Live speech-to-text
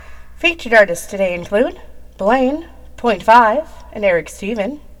Featured artists today include Blaine, Point Five, and Eric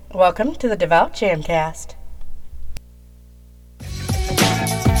Stephen. Welcome to the Devout Jamcast.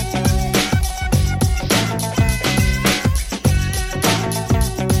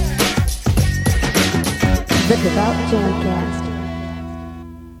 The Devout Jamcast.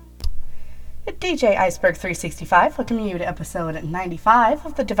 DJ Iceberg 365 welcoming you to episode 95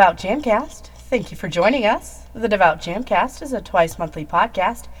 of the Devout Jamcast. Thank you for joining us. The Devout Jamcast is a twice-monthly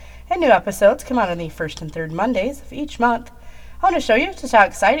podcast, and new episodes come out on the first and third Mondays of each month. I want to show you just how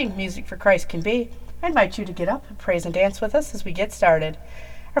exciting Music for Christ can be. I invite you to get up, praise, and dance with us as we get started.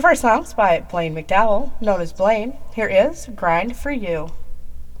 Our first song is by Blaine McDowell, known as Blaine. Here is Grind for You.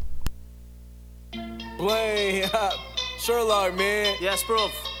 Blaine, Sherlock, man. Yes, bro.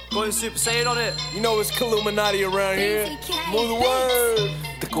 Going Super Saiyan on it. You know it's Illuminati around here. Move the word.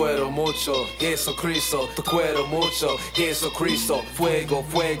 Te quiero mucho, Jesucristo. Te quiero mucho, Jesucristo. Fuego,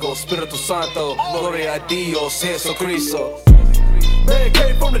 fuego, Espíritu Santo. Gloria a Dios, Jesucristo. Man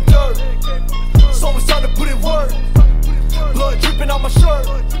came from the dirt, so it's time to put in work. Blood dripping on my shirt.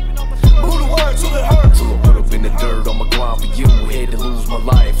 Move the word till it hurts. Till I put up in the dirt on my grind for you. Had to lose my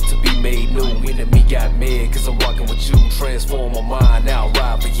life to be made new. Enemy got mad cause I'm rocking with you. Transform my mind, now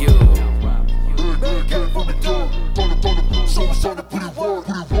ride for you. Man came from the dirt, so it's time to put in work.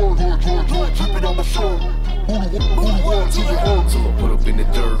 Blood dripping on my shirt. Move the word till it hurts. Till I put up in the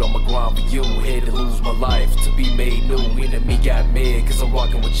dirt on my grind for you. Had to lose my life to be made new. Enemy got mad cause I'm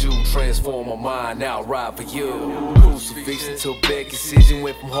rocking with you. Transform my mind, now ride for you. Crucifixion till bad decision.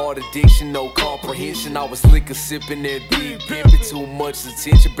 Went from hard addiction, no comprehension. I was liquor sipping and deep pimping. Too much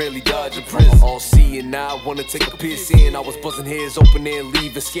attention, barely dodging prison. All seeing now, wanna take a piss in. I was buzzing heads open and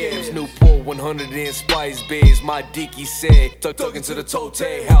leaving scabs. Newport 100 and Spice Bays. My dicky said, tuck into the toe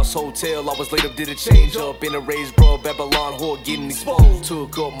tag. House hotel, I was late up, did a change up. In a raised bro, Babylon whore getting exposed.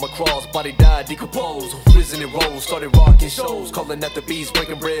 Took up my cross, body died, decomposed. Risen and rose, started rocking shows. Calling at the beast,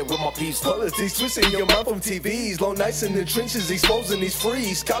 breaking bread with my peace. Politics twisting your mind from TVs. Long nights in the trenches, exposing these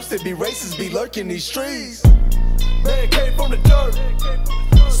frees. Cops that be racist, be lurking these streets. Man came from the dirt,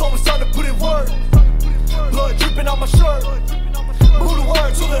 so it's time to put in work. Blood dripping on my shirt. Move the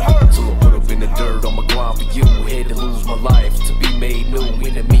word till it hurts. Till I put up in the dirt on my grind for you. Had to lose my life to be made new.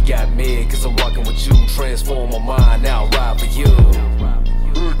 Enemy got mad cause I'm rocking with you. Transform my mind, now ride for you.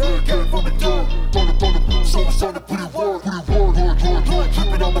 Man came from the dirt, so it's time to put in work. Blood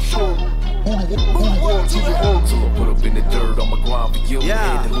dripping on my shirt. Move the word till it hurts. Till I put up in the dirt on my grind for you.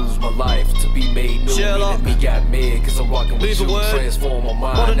 Had to lose my life to be made new. Enemy got mad cause I'm rocking with you. Transform my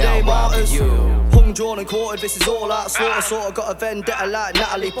mind, Modern now day ride martyrs. for you. Hung, drawn and quartered, this is all out slaughter. Sorta got a vendetta like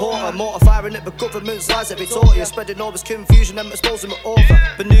Natalie Porter. Mortar firing at the government's lies every torture. Spreading all this confusion and exposing my author.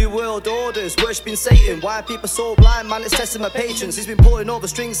 The new world orders, worshipping Satan. Why people so blind, man, it's testing my patience. He's been pulling all the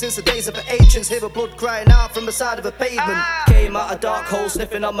strings since the days of the ancients. Hear the blood crying out from the side of a pavement. Came out a dark hole,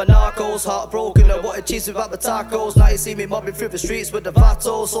 sniffing on my narcos. Heartbroken, I wanted cheese without the tacos. Now you see me mobbing through the streets with the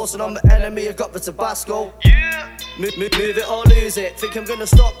vatos. Sourcing on the enemy, I've got the Tabasco. Move it or lose it. Think I'm gonna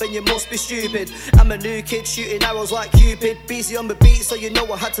stop, then you must be stupid. I'm a new kid shooting arrows like Cupid. BC on the beat, so you know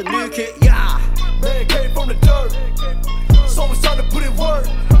I had to nuke it. Yeah. Man came from the dirt, so it's time to put in work.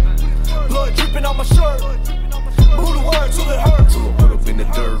 Blood dripping on my shirt. Move the word till it hurts. Till I put up in the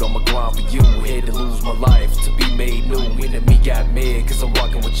dirt on my grind for you. Had to lose my life to be made new. Enemy got mad cause I'm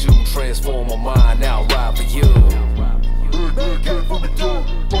rocking with you. Transform my mind, now ride for you. Man came from the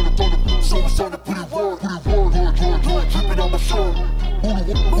dirt, so it's time to put in work. Blood dripping on my shirt. Move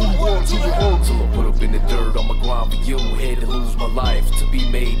the word till it hurts. Till I put up in the dirt on my grind for you. Had to lose my life to be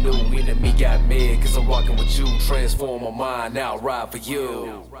made new. Enemy got mad cause I'm rocking with you. Transform my mind, now ride for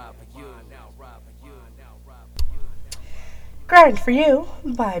you. Grind for You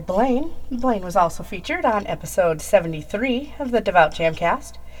by Blaine. Blaine was also featured on episode 73 of the Devout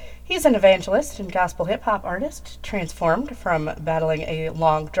Jamcast. He's an evangelist and gospel hip-hop artist, transformed from battling a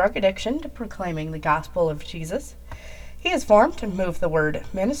long drug addiction to proclaiming the gospel of Jesus. He has formed Move the Word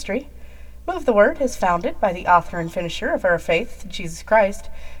Ministry. Move the Word is founded by the author and finisher of our faith, Jesus Christ,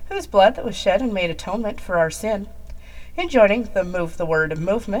 whose blood that was shed and made atonement for our sin. In joining the Move the Word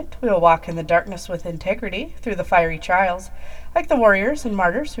movement, we will walk in the darkness with integrity through the fiery trials, like the warriors and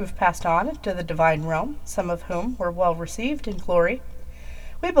martyrs who have passed on into the divine realm, some of whom were well received in glory.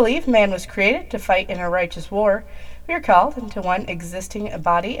 We believe man was created to fight in a righteous war. We are called into one existing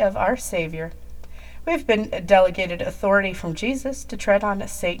body of our Savior. We have been delegated authority from Jesus to tread on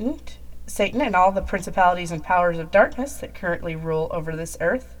Satan and all the principalities and powers of darkness that currently rule over this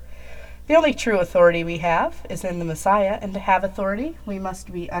earth. The only true authority we have is in the Messiah, and to have authority, we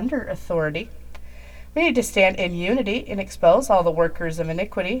must be under authority. We need to stand in unity and expose all the workers of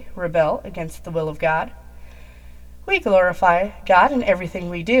iniquity, rebel against the will of God. We glorify God in everything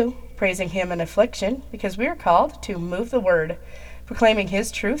we do, praising Him in affliction, because we are called to move the word, proclaiming His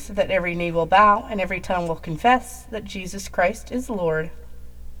truth that every knee will bow and every tongue will confess that Jesus Christ is Lord.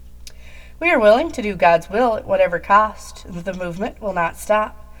 We are willing to do God's will at whatever cost. The movement will not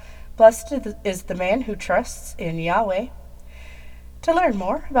stop. Blessed is the man who trusts in Yahweh. To learn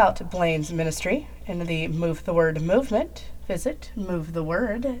more about Blaine's ministry and the Move the Word movement, visit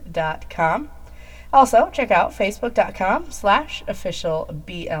movetheword.com. Also, check out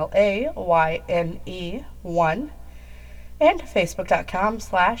facebook.com/officialblayne1 and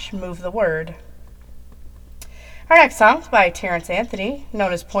facebook.com/movetheword. Our next song is by Terrence Anthony,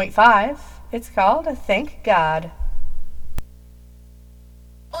 known as Point 5. It's called Thank God.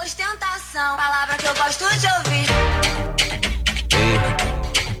 Ostentação, palavra que eu gosto de ouvir. Hey,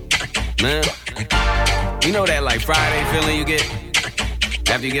 man, you know that like Friday feeling you get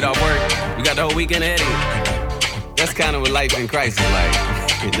after you get off work? You got the whole weekend ahead of you. That's kind of what life in Christ is like.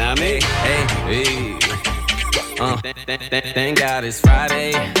 You know what I mean? Hey. Thank God it's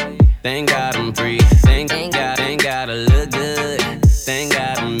Friday. Thank God I'm free. Thank God I look good. Thank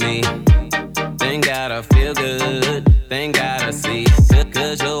God I'm me. Thank God I feel good. Thank God I see.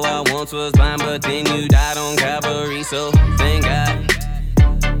 Cause yo, I once was blind, but then you died on Calvary. So thank God.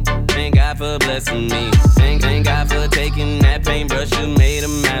 Thank God for blessing me. Thank God for taking that paintbrush, you made a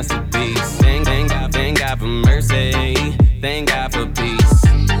masterpiece. Thank God for mercy. Thank God for peace.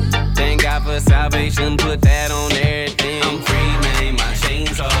 Thank God for salvation, put that on everything. I'm free, man, my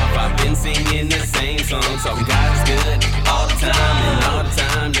chains off. I've been singing the same song. So God is good all the time, and all the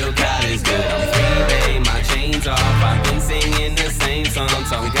time, your God is good. I'm free, man, my chains off. I've been singing the same song.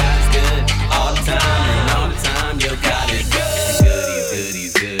 So God is good all the time, and all the time, your God is good. He's good, he's good,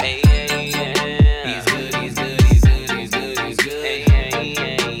 he's good. Hey, hey, yeah. He's good, he's good, he's good, he's good, he's good. Hey, hey,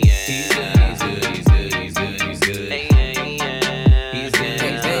 yeah, yeah. He's good, he's good, he's good, he's good, he's good. Hey, hey, yeah. He's good,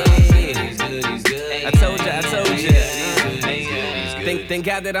 he's good, he's good, he's good. I told ya. Thank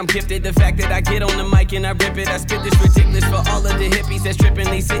God that I'm gifted. The fact that I get on the mic and I rip it. I spit this ridiculous for all of the hippies that's tripping.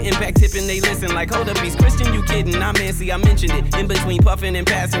 They sitting back tipping, they listen like, hold up, he's Christian, you kidding? I'm Nancy, I mentioned it. In between puffing and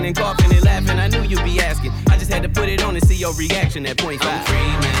passing and coughing and laughing, I knew you'd be asking. I just had to put it on and see your reaction at point 5. I'm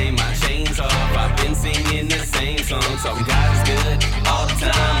free, man, my chains off. I've been singing the same song. So God is good all the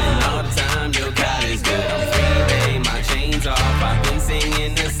time, and all the time, your God is good. I'm free, man, my chains off. I've been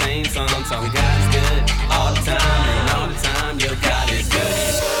singing the same song. So God is good all the time, and all the time, your God is good.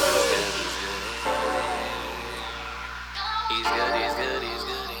 He's good, he's good, he's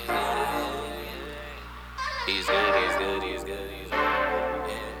good, he's good. He's good, he's good, he's good, he's good.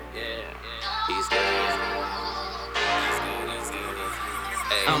 Yeah. He's good, he's good.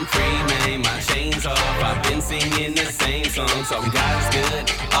 I'm free, man, my chains off. I've been singing the same song. So God is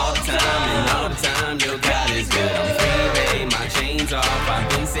good all the time, and all the time, your God is good. I'm free, man, my chains off. I've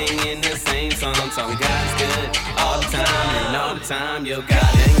been singing the same song. So God is good all the time, and all the time, your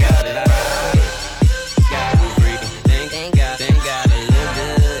God is good. God I'm free. Thank God I look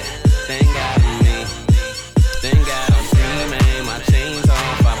good. Thank God for me. Thank God I'm free, man, my chains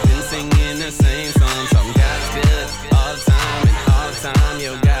off. I've been singing the same song. So God is good all the time, and all the time,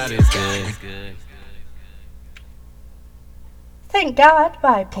 your God is good. Thank God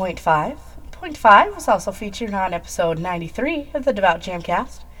by Point 5. Point 5 was also featured on episode 93 of the Devout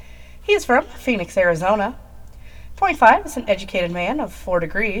Jamcast. He is from Phoenix, Arizona. Point 5 is an educated man of 4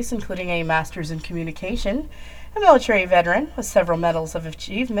 degrees, including a master's in communication, a military veteran with several medals of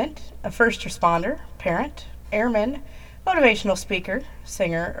achievement, a first responder, parent, airman, motivational speaker,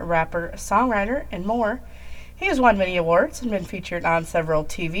 singer, rapper, songwriter, and more. He has won many awards and been featured on several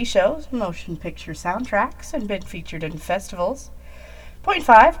TV shows, motion picture soundtracks, and been featured in festivals. Point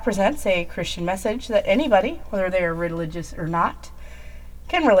 5 presents a Christian message that anybody, whether they are religious or not,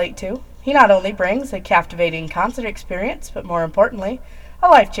 can relate to. He not only brings a captivating concert experience, but more importantly, a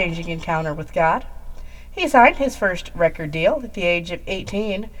life-changing encounter with God. He signed his first record deal at the age of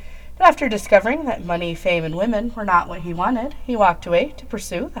 18, but after discovering that money, fame, and women were not what he wanted, he walked away to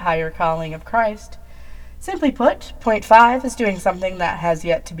pursue the higher calling of Christ. Simply put, Point 5 is doing something that has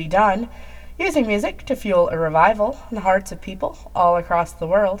yet to be done, using music to fuel a revival in the hearts of people all across the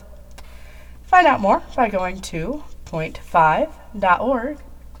world. Find out more by going to point5.org.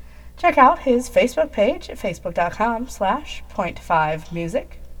 Check out his Facebook page at facebook.com/point5music.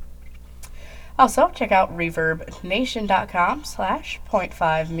 Also, check out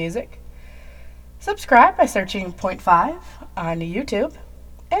reverbnation.com/point5music. Subscribe by searching Point 5 on YouTube.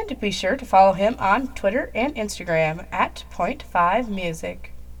 And be sure to follow him on Twitter and Instagram at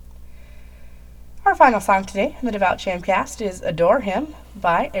Point5music. Our final song today in the Devout Jamcast is Adore Him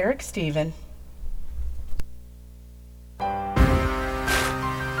by Eric Stephen.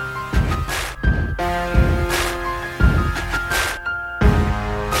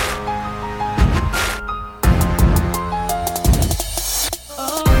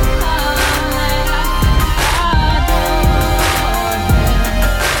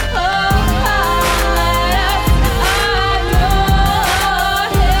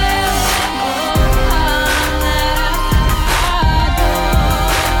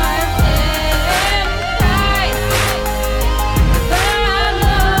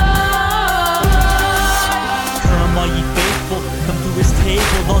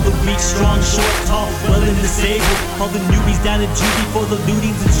 Strong, short, tall, well and disabled. All the newbies down to juvie for the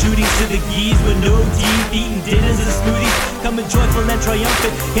lootings and shootings. To the geese with no teeth, eating dinners and smoothies. Coming joyful and triumphant,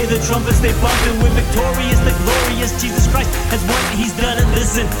 hear the trumpets they bumping. We're victorious, the glorious Jesus Christ has won, he's done it,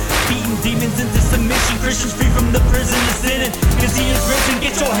 listen. Beating demons into submission, Christians free from the prison of sinning. Cause he is risen,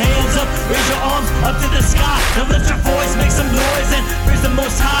 get your hands up, raise your arms up to the sky. Now lift your voice, make some noise and praise the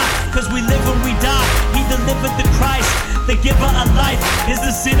Most High. Cause we live when we die, he delivered the Christ, the giver of life, is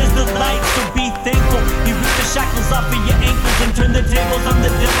the sinner's delight. So be thankful, he ripped the shackles off of your ankles and turned the tables on the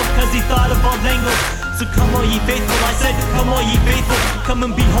devil cause he thought of all angles. So come all ye faithful, I said, come all ye faithful, come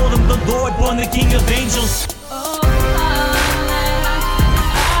and behold him, the Lord, born the King of angels.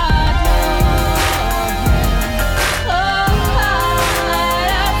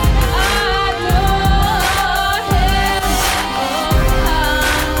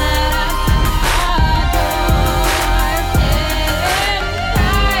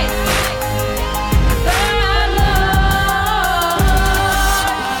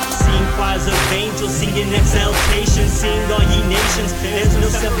 In exaltation, sing all ye nations, there's no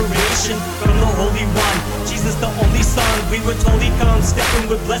separation from the Holy One, Jesus the only Son. We were told he'd come,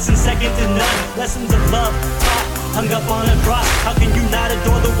 stepping with blessings second to none. Lessons of love taught, hung up on a cross. How can you not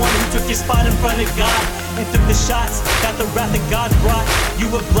adore the one who took your spot in front of God and took the shots that the wrath of God brought?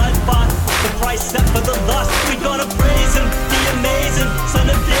 You were blood bought, the price set for the lost. We gonna praise him, the amazing Son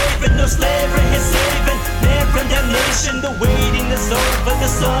of David. No slavery is saving, man from damnation. The waiting is over,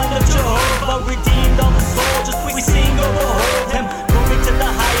 the Son of Jehovah redeemed all the soldiers. We sing, oh behold him, glory to the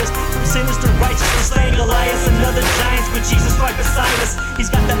highest. From sinners to righteousness, slaying Goliath and other giants. With Jesus right beside us, he's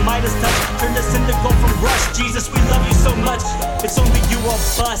got that Midas touch, turned us into gold from rust. Jesus, we love you so much, it's only you or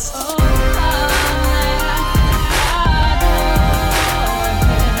bust.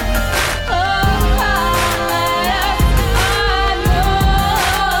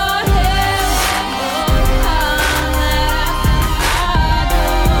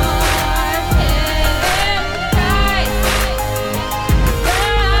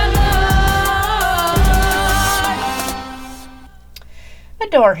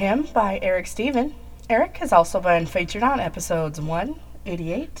 Adore Him by Eric Stephen. Eric has also been featured on episodes 1,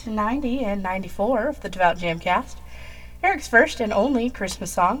 88, 90, and 94 of the Devout Jamcast. Eric's first and only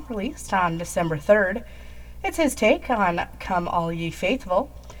Christmas song released on December 3rd. It's his take on Come All Ye Faithful.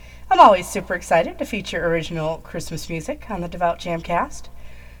 I'm always super excited to feature original Christmas music on the Devout Jamcast.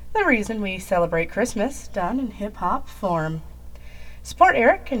 The reason we celebrate Christmas done in hip-hop form. Support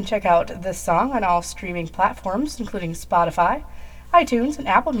Eric and check out this song on all streaming platforms, including Spotify, iTunes, and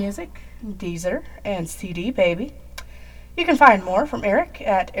Apple Music, Deezer, and CD Baby. You can find more from Eric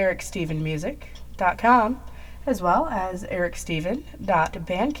at ericstephenmusic.com, as well as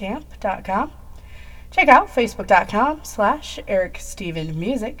ericstephen.bandcamp.com. Check out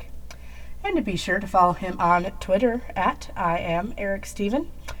facebook.com/ericstephenmusic, and be sure to follow him on Twitter at @IamEricStephen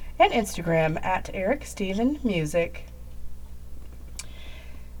and Instagram at ericstephenmusic.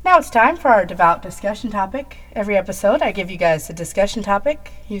 Now it's time for our Devout discussion topic. Every episode, I give you guys a discussion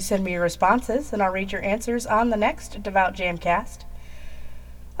topic. You send me your responses, and I'll read your answers on the next Devout Jamcast.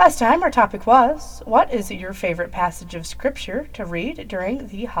 Last time, our topic was, what is your favorite passage of Scripture to read during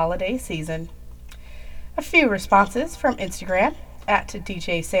the holiday season? A few responses from Instagram, at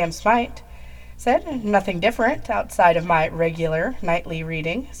DJ Sam Smite, said, nothing different outside of my regular nightly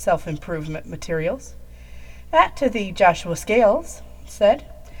reading self-improvement materials. At the Joshua Scales, said,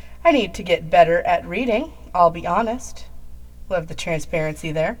 I need to get better at reading, I'll be honest. Love the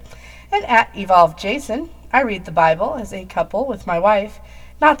transparency there. And at Evolve Jason, I read the Bible as a couple with my wife.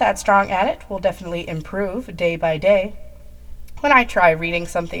 Not that strong at it, will definitely improve day by day. When I try reading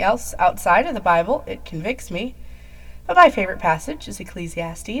something else outside of the Bible, it convicts me. But my favorite passage is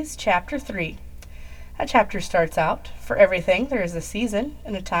Ecclesiastes chapter 3. That chapter starts out, for everything there is a season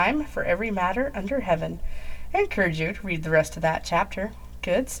and a time for every matter under heaven. I encourage you to read the rest of that chapter.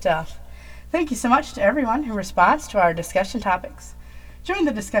 Good stuff. Thank you so much to everyone who responds to our discussion topics. Join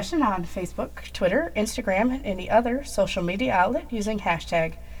the discussion on Facebook, Twitter, Instagram, and any other social media outlet using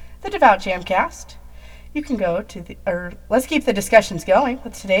hashtag the Devout Jamcast. You can go to let's keep the discussions going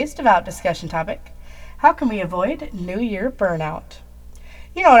with today's Devout discussion topic. How can we avoid New Year burnout?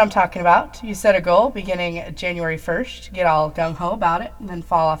 You know what I'm talking about. You set a goal beginning January 1st, get all gung-ho about it, and then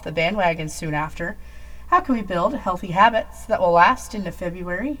fall off the bandwagon soon after. How can we build healthy habits that will last into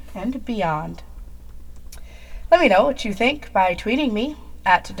February and beyond? Let me know what you think by tweeting me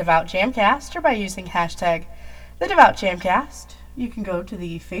at Devout Jamcast or by using hashtag the Devout Jamcast. You can go to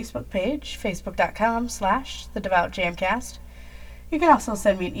the Facebook page, facebook.com/thedevoutjamcast. You can also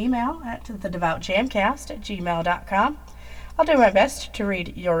send me an email at thedevoutjamcast@gmail.com. I'll do my best to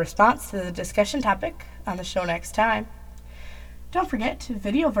read your response to the discussion topic on the show next time. Don't forget,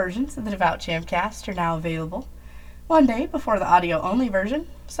 video versions of the Devout Jamcast are now available. One day before the audio-only version,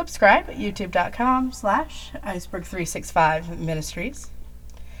 subscribe at youtube.com/iceberg365 ministries.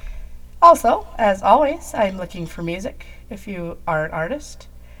 Also, as always, I'm looking for music. If you are an artist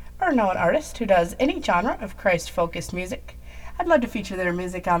or know an artist who does any genre of Christ-focused music, I'd love to feature their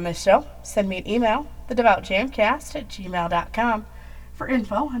music on this show. Send me an email, thedevoutjamcast@gmail.com, for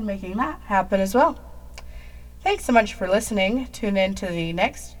info on making that happen as well. Thanks so much for listening. Tune in to the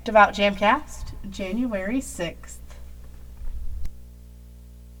next Devout Jamcast, January 6th.